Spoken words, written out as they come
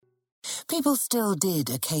People still did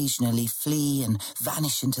occasionally flee and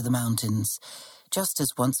vanish into the mountains, just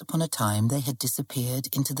as once upon a time they had disappeared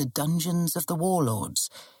into the dungeons of the warlords.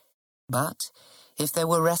 But if there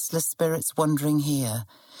were restless spirits wandering here,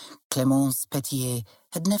 Clemence Petier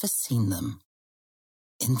had never seen them.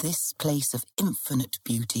 In this place of infinite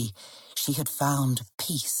beauty, she had found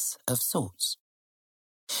peace of sorts.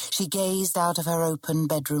 She gazed out of her open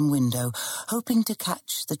bedroom window, hoping to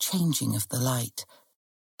catch the changing of the light.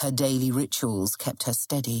 Her daily rituals kept her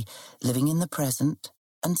steady, living in the present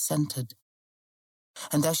and centered.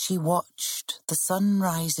 And as she watched the sun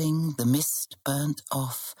rising, the mist burnt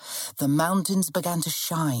off, the mountains began to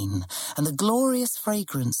shine, and the glorious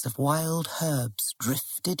fragrance of wild herbs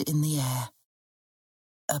drifted in the air.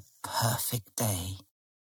 A perfect day.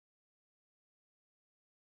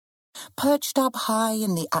 Perched up high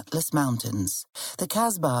in the Atlas Mountains, the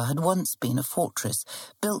Kasbah had once been a fortress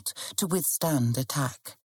built to withstand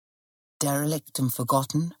attack. Derelict and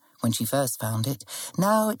forgotten when she first found it,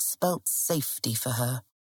 now it spelt safety for her.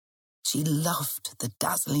 She loved the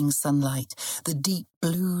dazzling sunlight, the deep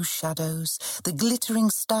blue shadows, the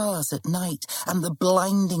glittering stars at night, and the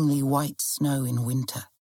blindingly white snow in winter.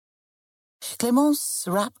 Clemence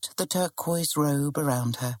wrapped the turquoise robe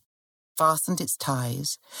around her, fastened its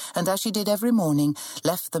ties, and as she did every morning,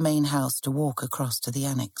 left the main house to walk across to the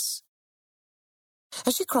annex.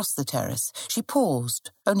 As she crossed the terrace, she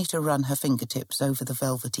paused, only to run her fingertips over the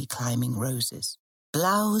velvety climbing roses.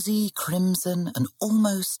 Blousy, crimson, and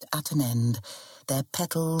almost at an end, their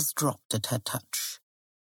petals dropped at her touch.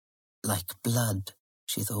 Like blood,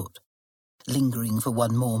 she thought, lingering for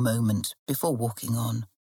one more moment before walking on.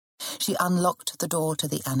 She unlocked the door to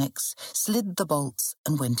the annex, slid the bolts,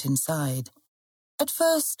 and went inside. At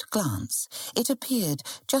first glance, it appeared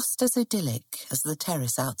just as idyllic as the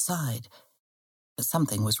terrace outside. But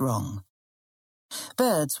something was wrong.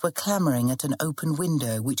 Birds were clamouring at an open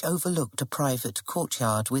window which overlooked a private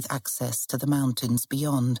courtyard with access to the mountains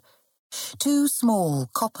beyond. 2 small,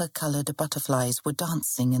 copper-coloured butterflies were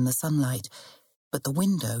dancing in the sunlight, but the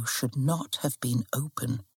window should not have been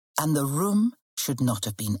open, and the room should not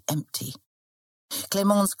have been empty.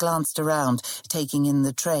 Clemence glanced around, taking in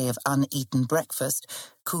the tray of uneaten breakfast,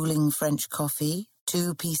 cooling French coffee,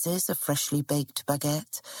 2 pieces of freshly baked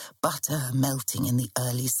baguette, butter melting in the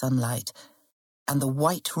early sunlight, and the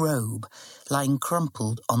white robe lying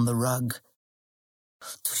crumpled on the rug.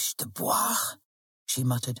 "Touche de bois," she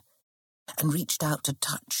muttered, and reached out to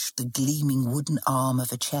touch the gleaming wooden arm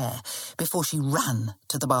of a chair before she ran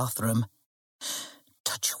to the bathroom.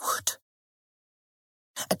 Touch wood.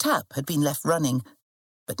 A tap had been left running,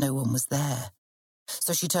 but no one was there.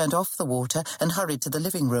 So she turned off the water and hurried to the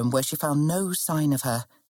living room where she found no sign of her.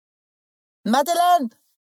 "Madeleine!"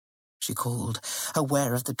 she called,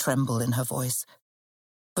 aware of the tremble in her voice.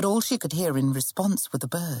 But all she could hear in response were the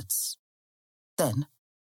birds. Then,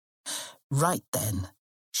 right then,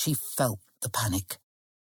 she felt the panic.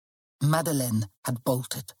 Madeleine had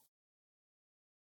bolted.